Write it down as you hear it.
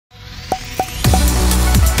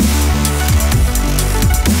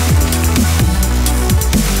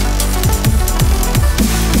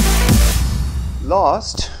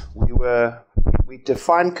last, we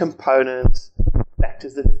defined components,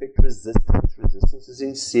 factors that affect resistance, resistances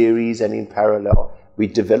in series and in parallel. We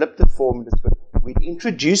developed the formulas, but we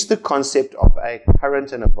introduced the concept of a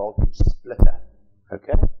current and a voltage splitter.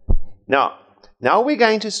 Okay? Now we're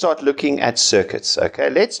going to start looking at circuits. Okay?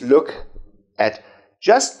 Let's look at,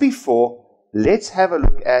 just before, let's have a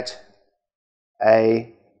look at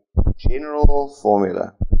a general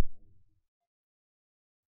formula.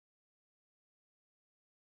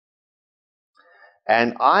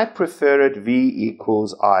 And I prefer it V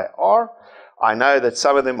equals IR. I know that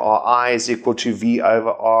some of them are I is equal to V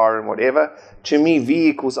over R and whatever. To me, V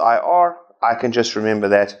equals IR, I can just remember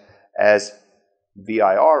that as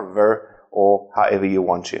VIR, Vir, or however you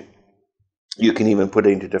want to. You can even put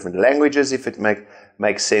it into different languages if it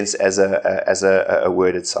makes sense as a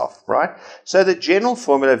word itself, right? So the general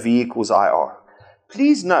formula V equals IR.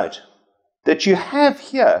 Please note that you have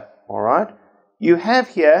here, all right, you have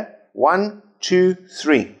here 1, 2,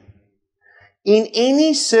 3. In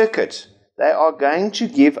any circuit, they are going to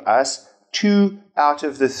give us 2 out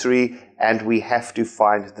of the 3, and we have to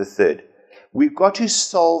find the third. We've got to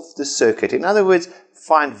solve the circuit. In other words,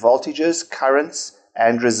 find voltages, currents,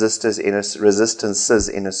 and resistances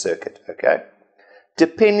in a circuit, okay?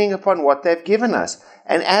 Depending upon what they've given us.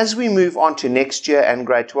 And as we move on to next year and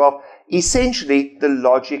grade 12, essentially the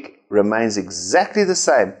logic remains exactly the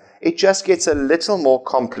same. It just gets a little more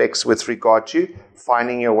complex with regard to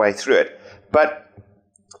finding your way through it. But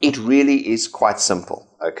it really is quite simple,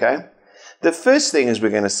 okay? The first thing is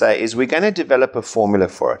we're going to say is we're going to develop a formula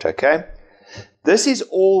for it, okay? This is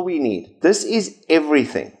all we need. This is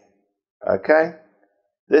everything, okay?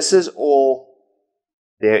 This is all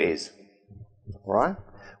there is, all right?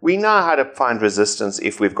 We know how to find resistance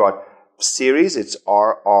if we've got series, it's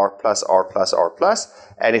R, R plus, R plus, R plus.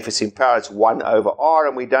 And if it's in parallel, it's 1 over R.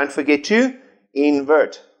 And we don't forget to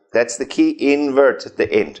invert. That's the key, invert at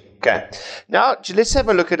the end. Okay. Now, let's have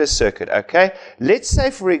a look at a circuit, okay? Let's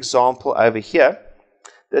say, for example, over here,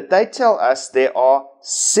 that they tell us there are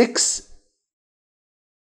 6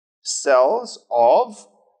 cells of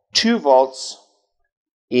 2 volts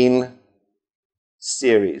in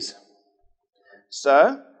series.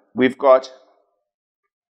 So, we've got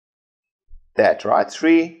that, right?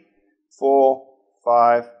 3, 4,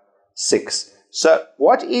 5, 6. So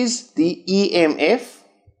what is the EMF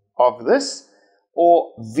of this,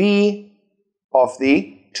 or V of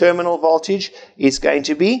the terminal voltage, is going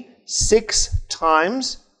to be 6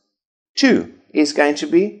 times 2 is going to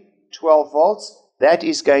be 12 volts. That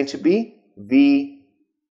is going to be V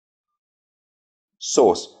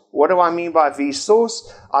source. What do I mean by V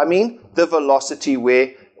source? I mean the velocity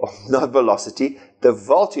where, or not velocity, the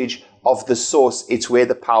voltage of the source. It's where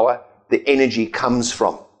the power, the energy comes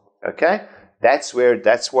from. Okay? It's where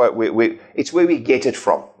we get it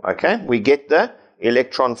from. Okay? We get the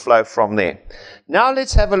electron flow from there. Now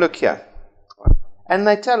let's have a look here. And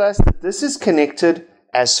they tell us that this is connected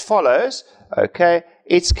as follows. Okay?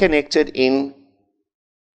 It's connected in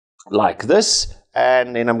like this.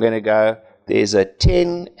 And then I'm going to go, there's a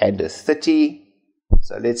 10 and a 30.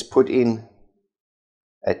 So let's put in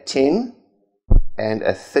a 10 and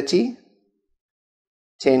a 30,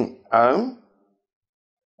 10 ohm,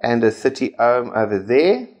 and a 30 ohm over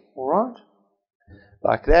there, all right,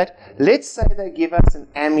 like that. Let's say they give us an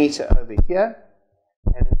ammeter over here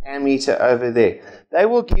and an ammeter over there. They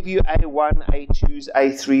will give you A1, A2s,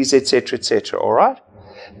 A3s, etc., all right?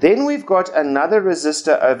 Then we've got another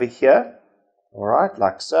resistor over here, all right,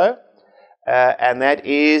 like so, and that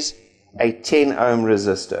is a 10 ohm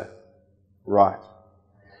resistor, right?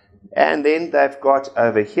 And then they've got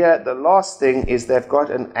over here, the last thing is they've got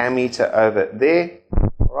an ammeter over there.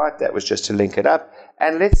 All right, that was just to link it up.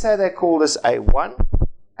 And let's say they call this A1,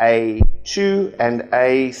 A2, and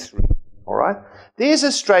A3. All right, there's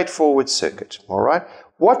a straightforward circuit. All right,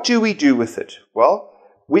 what do we do with it? Well,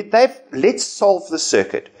 let's solve the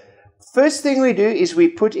circuit. First thing we do is we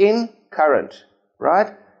put in current,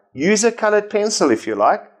 right? Use a colored pencil if you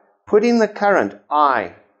like. Put in the current,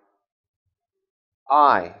 I.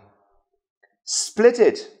 Split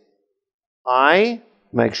it. I,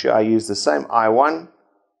 make sure I use the same, I1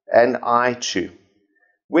 and I2.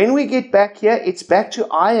 When we get back here, it's back to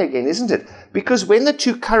I again, isn't it? Because when the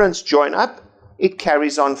two currents join up, it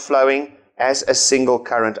carries on flowing as a single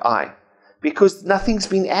current I. Because nothing's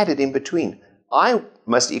been added in between. I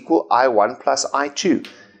must equal I1 plus I2.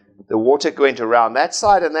 The water went around that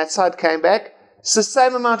side and that side came back. It's the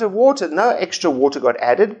same amount of water. No extra water got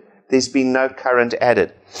added. There's been no current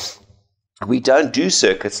added. We don't do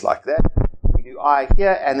circuits like that. We do I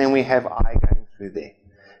here, and then we have I going through there.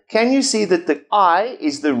 Can you see that the I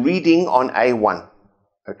is the reading on A1?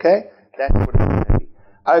 Okay, that's what it's going to be.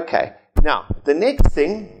 Okay, now the next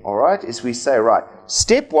thing, all right, is we say, right,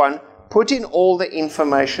 step one, put in all the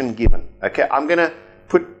information given. Okay, I'm going to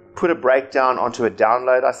put a breakdown onto a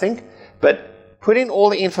download, I think, but put in all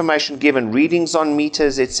the information given, readings on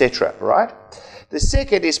meters, etc., right? The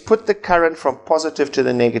second is put the current from positive to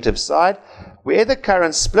the negative side. Where the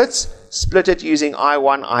current splits, split it using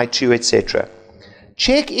I1, I2, etc.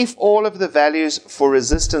 Check if all of the values for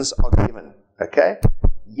resistance are given. Okay?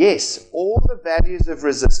 Yes, all the values of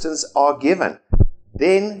resistance are given.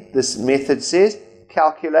 Then this method says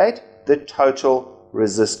calculate the total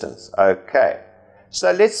resistance. Okay.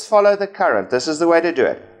 So let's follow the current. This is the way to do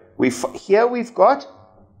it. Here we've got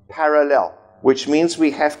parallel, which means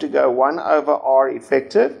we have to go 1 over R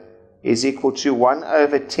effective is equal to 1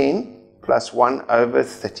 over 10 plus 1 over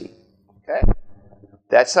 30. Okay?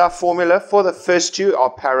 That's our formula for the first two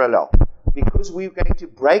are parallel. Because we're going to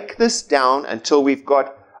break this down until we've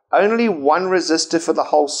got only one resistor for the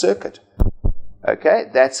whole circuit.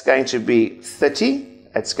 Okay? That's going to be 30.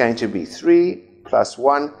 It's going to be 3 plus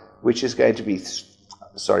 1, which is going to be,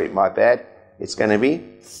 sorry, my bad. It's going to be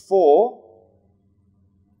 4.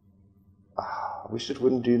 I wish it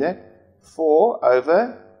wouldn't do that. 4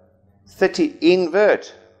 over 30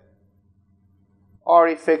 invert. R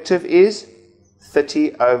effective is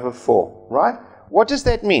 30 over 4, right? What does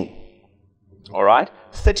that mean? All right,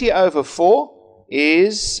 30 over 4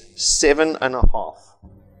 is 7.5.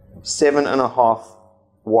 7.5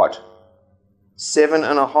 what?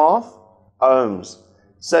 7.5 ohms.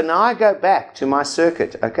 So now I go back to my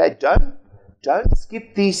circuit, okay? Don't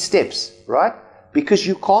skip these steps, right? Because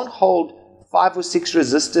you can't hold 5 or 6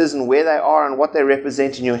 resistors and where they are and what they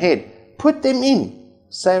represent in your head. Put them in.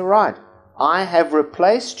 Say, right, I have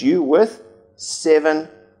replaced you with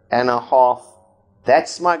 7.5.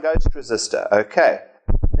 That's my ghost resistor. Okay.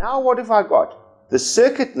 Now what have I got? The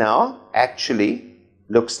circuit now actually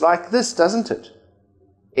looks like this, doesn't it?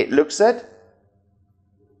 It looks at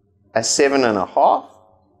a 7.5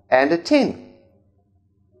 and a 10.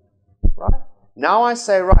 Right? Now I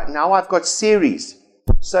say, right, now I've got series.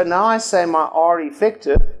 So now I say my R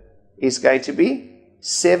effective is going to be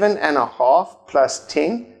 7.5 plus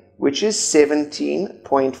 10, which is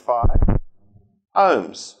 17.5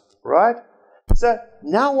 ohms, right? So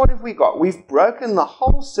now what have we got? We've broken the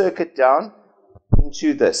whole circuit down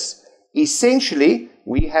into this. Essentially,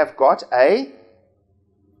 we have got a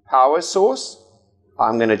power source.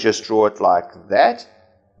 I'm going to just draw it like that.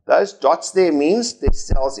 Those dots there means there's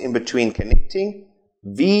cells in between connecting.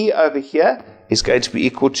 V over here is going to be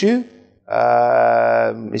equal to,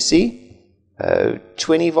 let me see,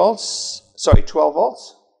 12 volts.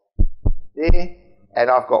 There, and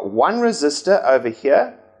I've got one resistor over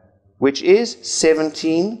here, which is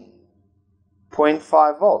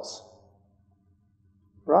 17.5 volts.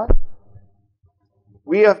 Right?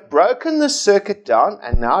 We have broken the circuit down,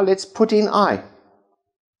 and now let's put in I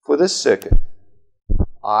for this circuit.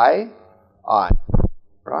 I,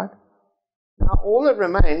 right? Now all that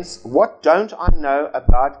remains, what don't I know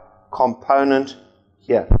about component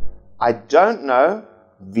here? I don't know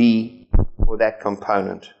V for that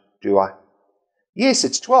component, do I? Yes,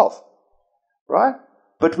 it's 12, right?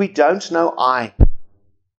 But we don't know I,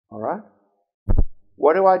 all right?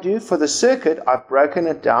 What do I do? For the circuit, I've broken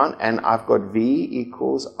it down and I've got V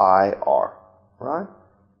equals IR, right?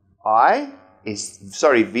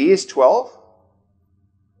 V is 12.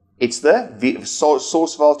 It's the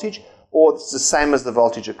source voltage, or it's the same as the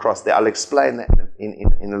voltage across there. I'll explain that in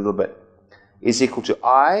a little bit. Is equal to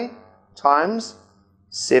I times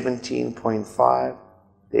 17.5.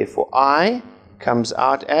 Therefore, I comes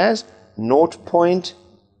out as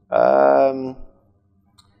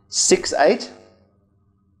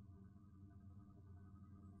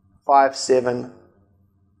 0.6857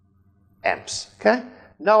 amps. Okay.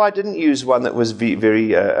 No, I didn't use one that was very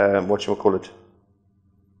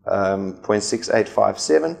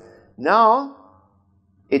 0.6857. Now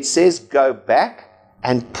it says go back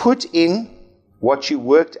and put in what you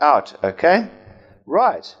worked out. Okay.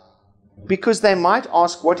 Right. Because they might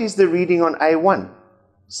ask, what is the reading on A1?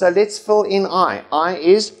 So let's fill in I. I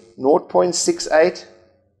is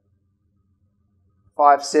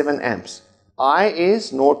 0.6857 amps. I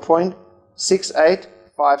is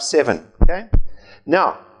 0.6857. Okay?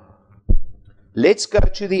 Now, let's go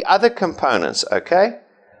to the other components. Okay?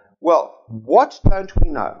 Well, what don't we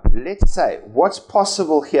know? Let's say, what's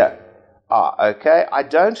possible here? Okay, I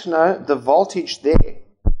don't know the voltage there.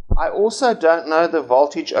 I also don't know the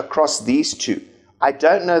voltage across these two. I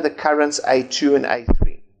don't know the currents A2 and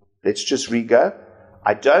A3. Let's just re-go.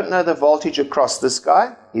 I don't know the voltage across this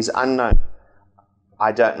guy is unknown.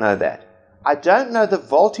 I don't know that. I don't know the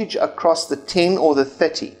voltage across the 10 or the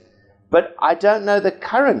 30, but I don't know the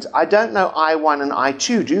current. I don't know I1 and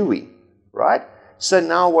I2, do we? Right? So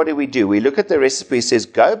now what do? We look at the recipe. It says,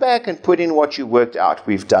 go back and put in what you worked out.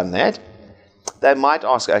 We've done that. They might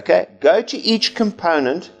ask, okay, go to each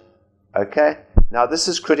component. Okay, now this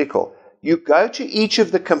is critical. You go to each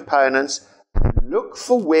of the components and look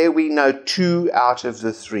for where we know 2 out of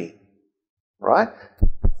the 3. Right?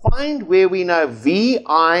 Find where we know V,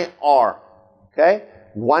 I, R. Okay,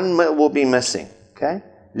 1 will be missing. Okay,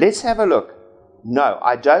 let's have a look. No,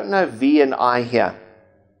 I don't know V and I here.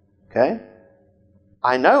 Okay,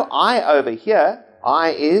 I know I over here.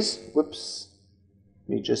 I is, whoops,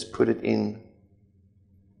 let me just put it in.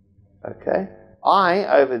 Okay, I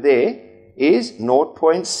over there is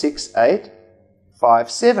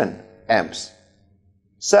 0.6857 amps.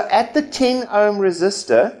 So at the 10 ohm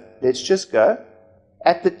resistor, let's just go.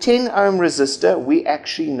 At the 10 ohm resistor, we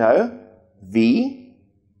actually know V,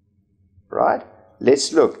 right?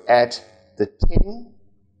 Let's look at the 10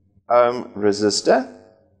 ohm resistor.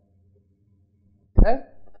 Okay.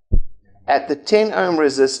 At the 10 ohm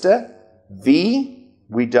resistor, V,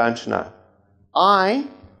 we don't know. I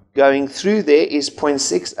going through there is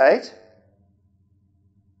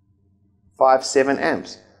 0.6857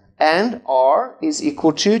 amps. And R is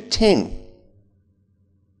equal to 10.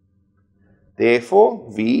 Therefore,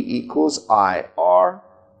 V equals IR.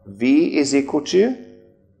 V is equal to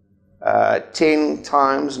 10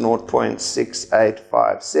 times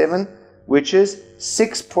 0.6857, which is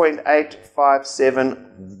 6.857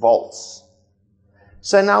 volts.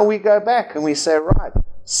 So now we go back and we say, right,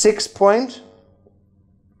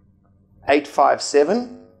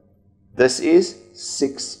 6.857, this is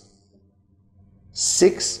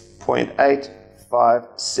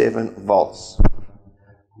 6.857 volts.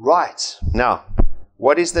 Right, now,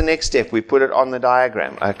 what is the next step? We put it on the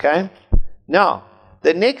diagram, okay? Now,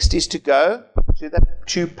 the next is to go to the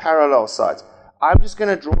 2 parallel sides. I'm just going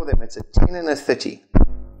to draw them. It's a 10 and a 30.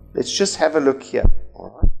 Let's just have a look here.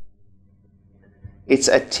 All right. It's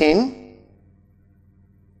a 10.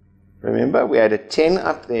 Remember, we had a 10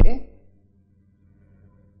 up there.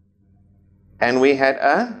 And we had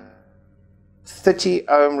a 30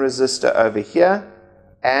 ohm resistor over here.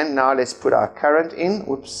 And now let's put our current in.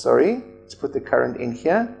 Whoops, sorry. Let's put the current in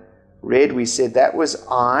here. Red, we said that was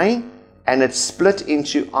I. And it's split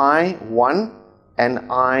into I1 and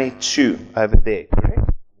I2 over there,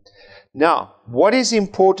 correct? Now, what is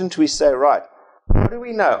important we say, right? What do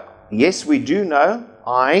we know? Yes, we do know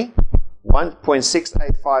I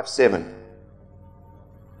 1.6857.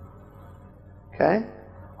 Okay?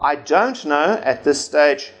 I don't know at this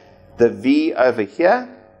stage the V over here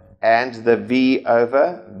and the V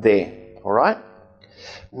over there. All right?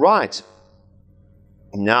 Right.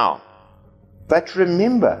 Now, but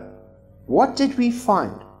remember, what did we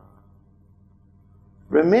find?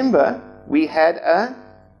 Remember, we had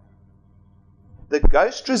the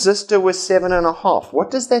ghost resistor was 7.5.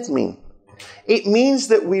 What does that mean? It means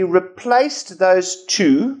that we replaced those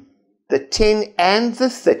two, the 10 and the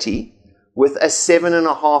 30, with a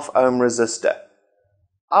 7.5 ohm resistor.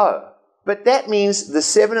 Oh, but that means the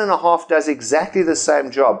 7.5 does exactly the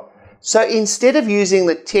same job. So instead of using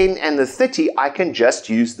the 10 and the 30, I can just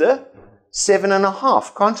use the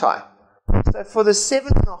 7.5, can't I? So for the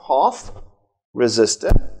 7.5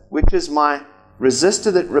 resistor, which is my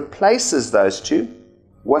resistor that replaces those two,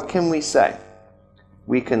 what can we say?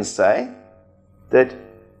 We can say that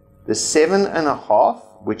the 7.5,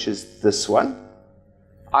 which is this one,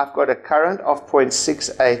 I've got a current of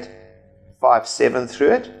 0.6857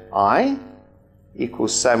 through it. I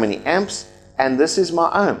equals so many amps, and this is my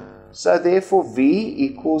ohm. So therefore V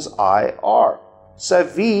equals IR. So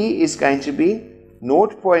V is going to be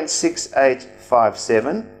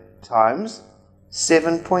 0.6857 times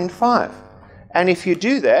 7.5. And if you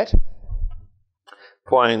do that,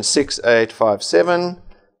 0.6857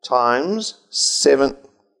 times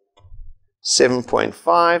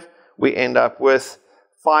 7.5, we end up with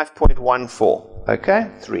 5.14, okay?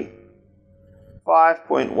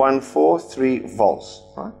 5.143 volts,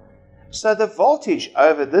 right? So the voltage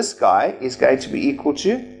over this guy is going to be equal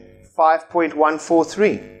to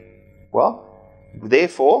 5.143. Well,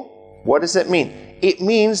 therefore, what does that mean? It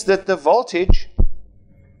means that the voltage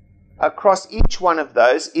across each one of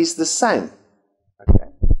those is the same. Okay?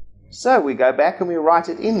 So we go back and we write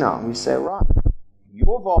it in now. We say, right,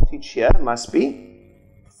 your voltage here must be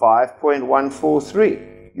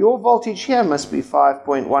 5.143. Your voltage here must be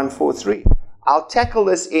 5.143. I'll tackle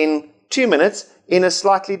this in 2 minutes in a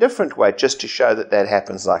slightly different way, just to show that that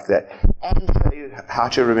happens like that, and show you how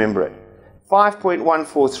to remember it.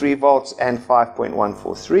 5.143 volts and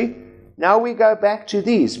 5.143. Now we go back to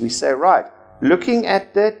these. We say, right, looking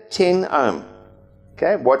at the 10 ohm.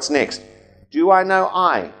 Okay, what's next? Do I know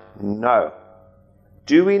I? No.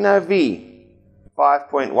 Do we know V?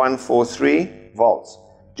 5.143 volts.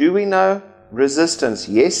 Do we know resistance?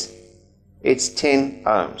 Yes, it's 10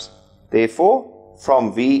 ohms. Therefore,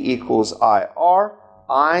 from V equals IR,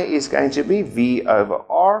 I is going to be V over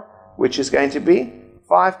R, which is going to be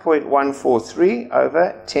 5.143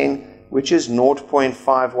 over 10, which is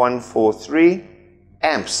 0.5143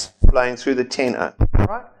 amps flowing through the 10 ohm.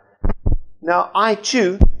 Right? Now,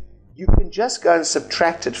 I2, you can just go and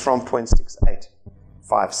subtract it from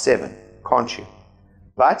 0.6857, can't you?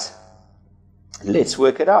 But let's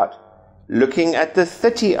work it out. Looking at the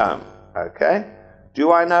 30 ohm, okay?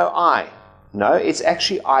 Do I know I? No, it's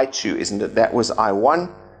actually I2, isn't it? That was I1.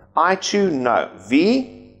 I2, no.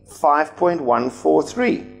 V,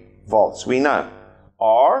 5.143 volts, we know.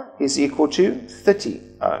 R is equal to 30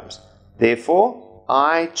 ohms. Therefore,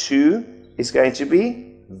 I2 is going to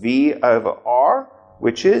be V over R,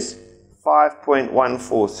 which is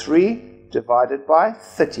 5.143 divided by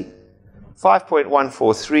 30.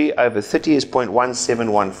 5.143 over 30 is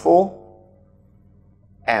 0.1714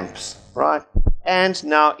 amps, right? And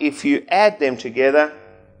now if you add them together,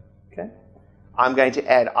 okay, I'm going to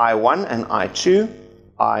add I1 and I2.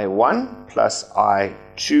 I1 plus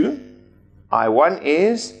I2. I1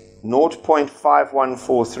 is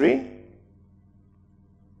 0.5143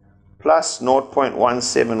 plus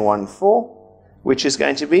 0.1714, which is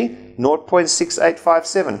going to be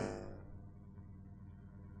 0.6857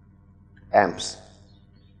 amps.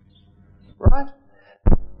 Right?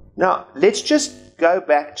 Now, let's just go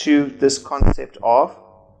back to this concept of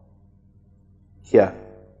here.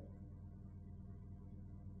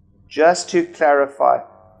 Just to clarify,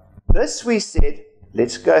 this we said,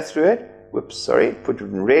 let's go through it. Whoops, sorry, put it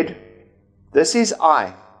in red. This is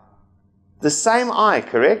I. The same I,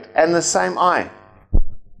 correct? And the same I.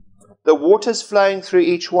 The water's flowing through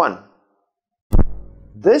each one.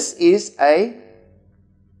 This is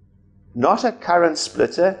not a current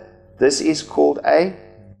splitter. This is called a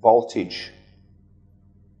voltage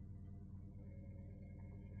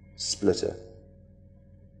splitter.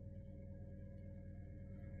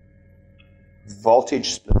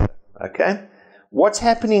 Voltage splitter, okay? What's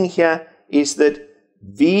happening here is that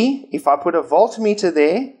V, if I put a voltmeter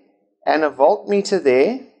there, and a voltmeter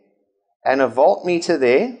there, and a voltmeter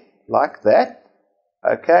there, like that,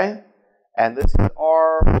 okay? And this is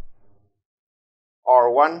R,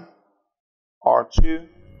 R1, R2,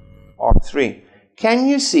 R3. Can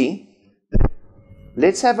you see?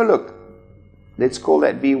 Let's have a look. Let's call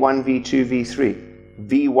that V1, V2, V3.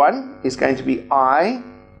 V1 is going to be I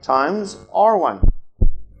times R1.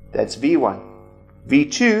 That's V1.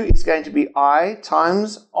 V2 is going to be I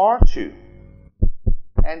times R2.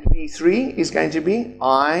 And V3 is going to be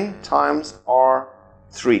I times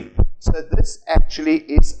R3. So this actually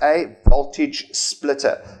is a voltage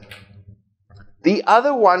splitter. The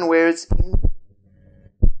other one where it's in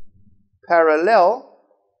parallel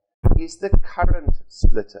is the current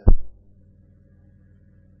splitter.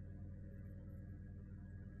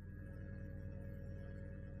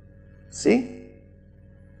 See?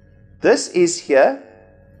 This is here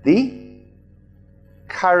the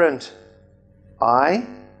current I,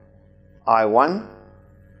 I1,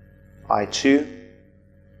 I2,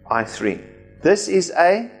 I3. This is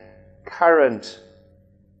a current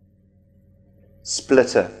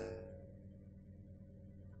splitter.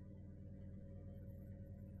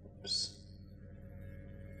 Oops.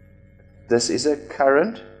 This is a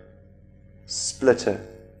current splitter.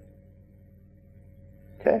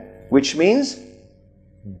 Okay? Which means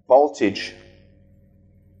voltage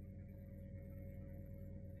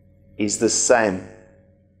is the same.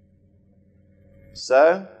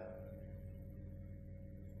 So,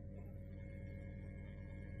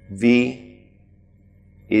 V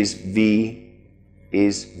is V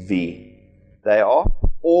is V. They are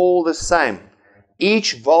all the same.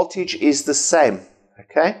 Each voltage is the same.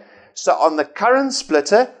 Okay? So on the current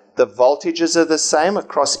splitter, the voltages are the same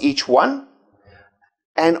across each one.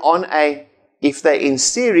 And on if they're in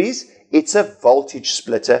series, it's a voltage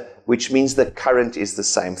splitter, which means the current is the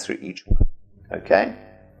same through each one. Okay?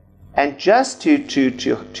 And just to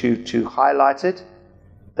highlight it,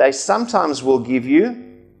 they sometimes will give you,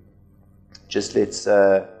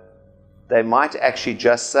 they might actually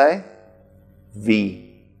just say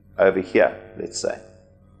V over here, let's say.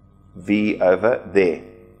 V over there.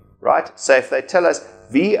 Right? So if they tell us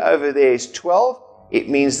V over there is 12, it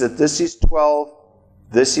means that this is 12,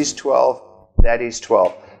 this is 12, that is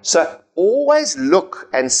 12. So always look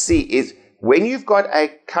and see when you've got a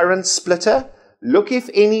current splitter, look if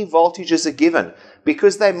any voltages are given,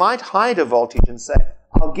 because they might hide a voltage and say,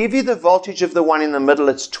 I'll give you the voltage of the one in the middle,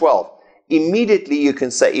 it's 12. Immediately you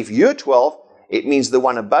can say, if you're 12, it means the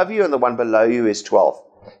one above you and the one below you is 12.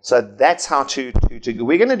 So that's how to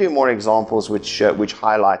we're going to do more examples which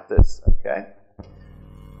highlight this, okay?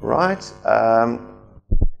 Right.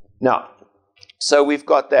 Now, so we've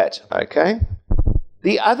got that, okay?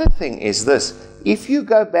 The other thing is this. If you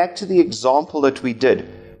go back to the example that we did,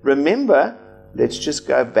 remember, let's just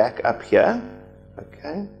go back up here,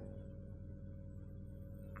 okay?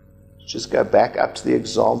 Let's just go back up to the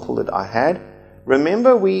example that I had.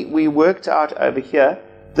 Remember, we worked out over here,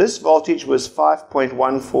 this voltage was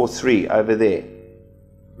 5.143 over there.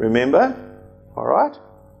 Remember? All right?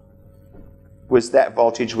 That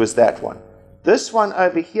voltage was that one. This one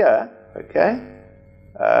over here, okay?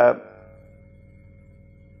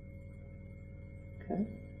 Okay,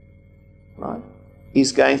 right,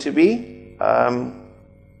 is going to be,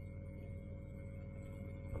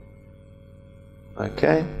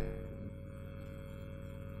 okay,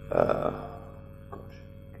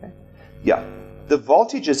 okay, yeah, the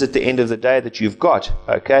voltages at the end of the day that you've got,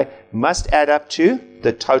 okay, must add up to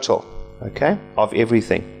the total, okay, of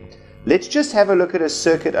everything. Let's just have a look at a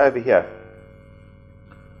circuit over here.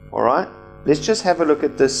 All right, let's just have a look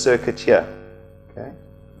at this circuit here, okay,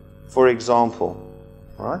 for example,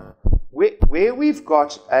 all right, where we've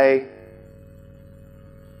got a,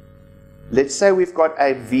 let's say we've got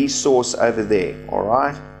a V source over there, all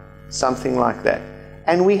right, something like that,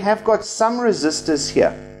 and we have got some resistors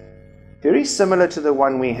here, very similar to the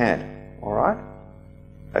one we had, all right,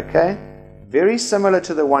 okay, very similar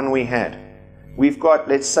to the one we had. We've got,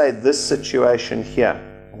 let's say, this situation here,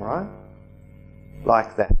 all right,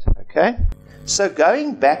 like that, okay? So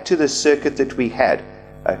going back to the circuit that we had,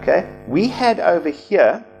 okay, we had over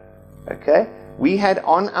here, okay, we had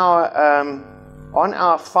on our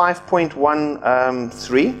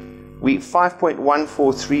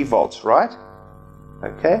 5.13 volts, right?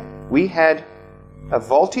 Okay, we had a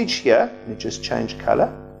voltage here, let me just change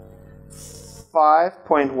color,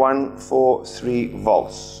 5.143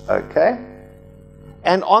 volts, okay?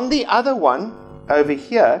 And on the other one over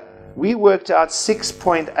here, we worked out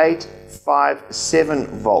 6.857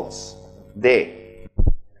 volts there.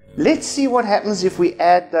 Let's see what happens if we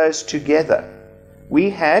add those together. We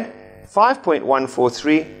had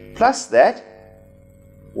 5.143 plus that,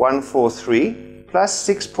 143 plus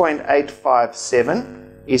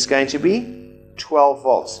 6.857 is going to be 12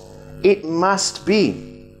 volts. It must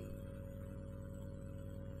be.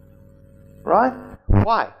 Right?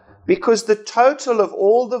 Why? Because the total of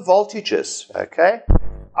all the voltages, okay,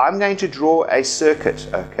 I'm going to draw a circuit,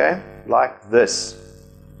 okay, like this,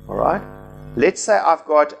 all right? Let's say I've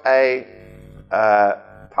got a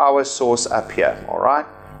power source up here, all right?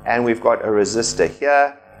 And we've got a resistor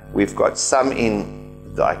here. We've got some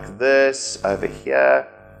in like this, over here,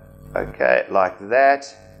 okay, like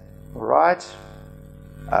that, all right?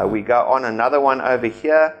 We go on another one over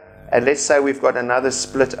here, and let's say we've got another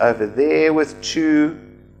split over there with two,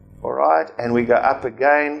 all right, and we go up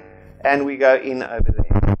again, and we go in over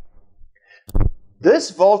there.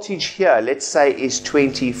 This voltage here, let's say, is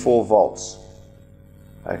 24 volts,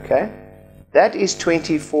 okay? That is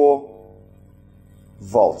 24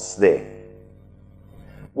 volts there.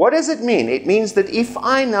 What does it mean? It means that if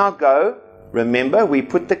I now go, remember, we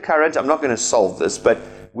put the current, I'm not going to solve this, but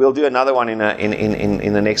we'll do another one in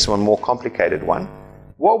the next one, more complicated one.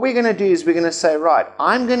 What we're going to do is we're going to say, right,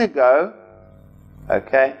 I'm going to go,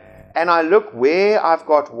 okay, and I look where I've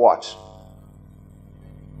got what,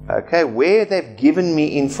 okay, where they've given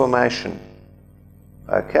me information,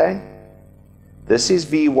 okay. This is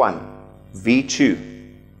V1, V2,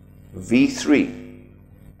 V3,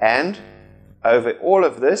 and over all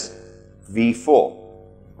of this, V4,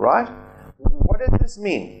 right? What does this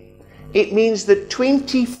mean? It means that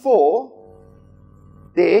 24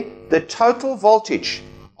 there, the total voltage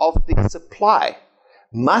of the supply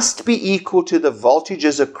must be equal to the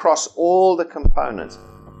voltages across all the components.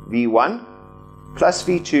 V1 plus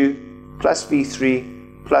V2 plus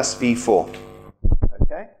V3 plus V4.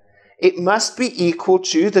 Okay? It must be equal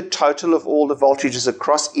to the total of all the voltages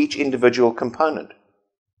across each individual component.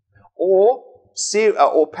 Or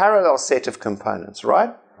parallel set of components,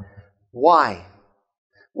 right? Why?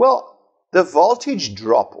 Well, the voltage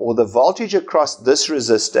drop, or the voltage across this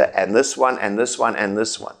resistor and this one and this one and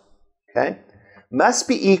this one, okay, must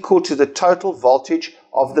be equal to the total voltage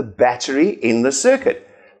of the battery in the circuit.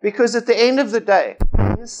 Because at the end of the day,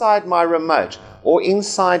 inside my remote, or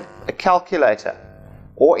inside a calculator,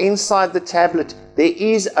 or inside the tablet, there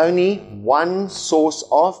is only one source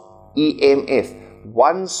of EMF,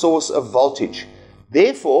 one source of voltage.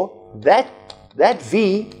 Therefore, that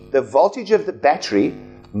V, the voltage of the battery,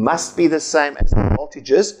 must be the same as the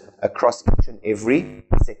voltages across each and every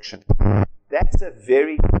section. That's a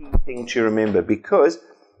very key thing to remember, because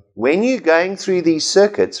when you're going through these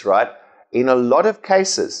circuits, right, in a lot of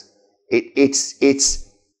cases,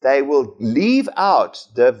 they will leave out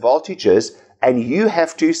the voltages, and you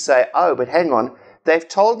have to say, oh, but hang on, they've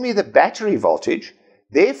told me the battery voltage,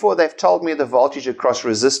 therefore they've told me the voltage across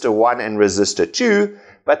resistor 1 and resistor 2,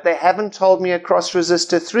 but they haven't told me across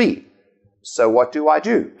resistor 3. So what do?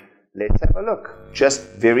 Let's have a look. Just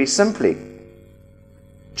very simply,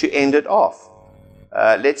 to end it off.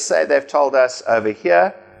 Let's say they've told us over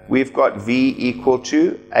here, we've got V equal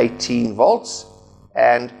to 18 volts,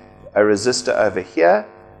 and a resistor over here.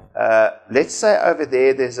 Let's say over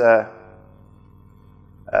there there's a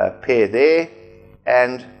pair there,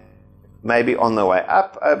 and maybe on the way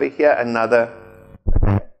up over here another.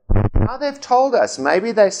 Now they've told us,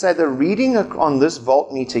 maybe they say the reading on this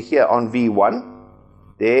voltmeter here on V1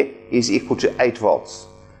 there is equal to 8 volts.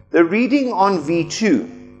 The reading on V2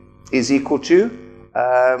 is equal to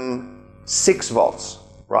 6 volts,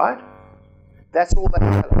 right? That's all they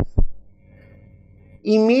tell us.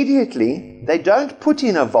 Immediately, they don't put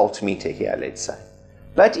in a voltmeter here, let's say.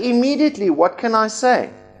 But immediately, what can I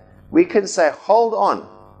say? We can say, hold on,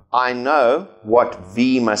 I know what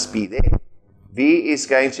V must be there. V is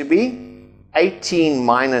going to be 18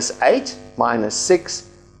 minus 8 minus 6.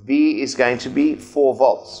 V is going to be 4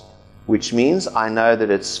 volts, which means I know that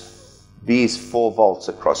V is 4 volts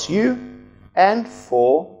across U and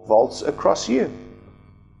 4 volts across U.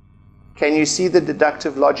 Can you see the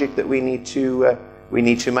deductive logic that we need to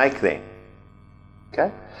make there?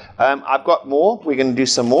 Okay. I've got more. We're going to do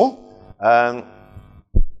some more. I've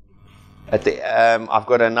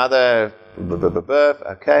got another.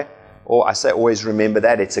 Okay. Or I say always remember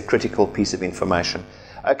that. It's a critical piece of information.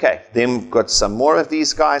 Okay. Then we've got some more of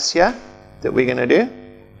these guys here that we're going to do.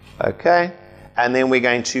 Okay. And then we're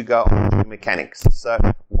going to go on to mechanics. So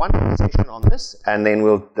one more session on this, and then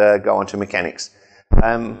we'll go on to mechanics.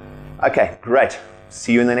 Okay, great.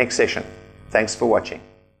 See you in the next session. Thanks for watching.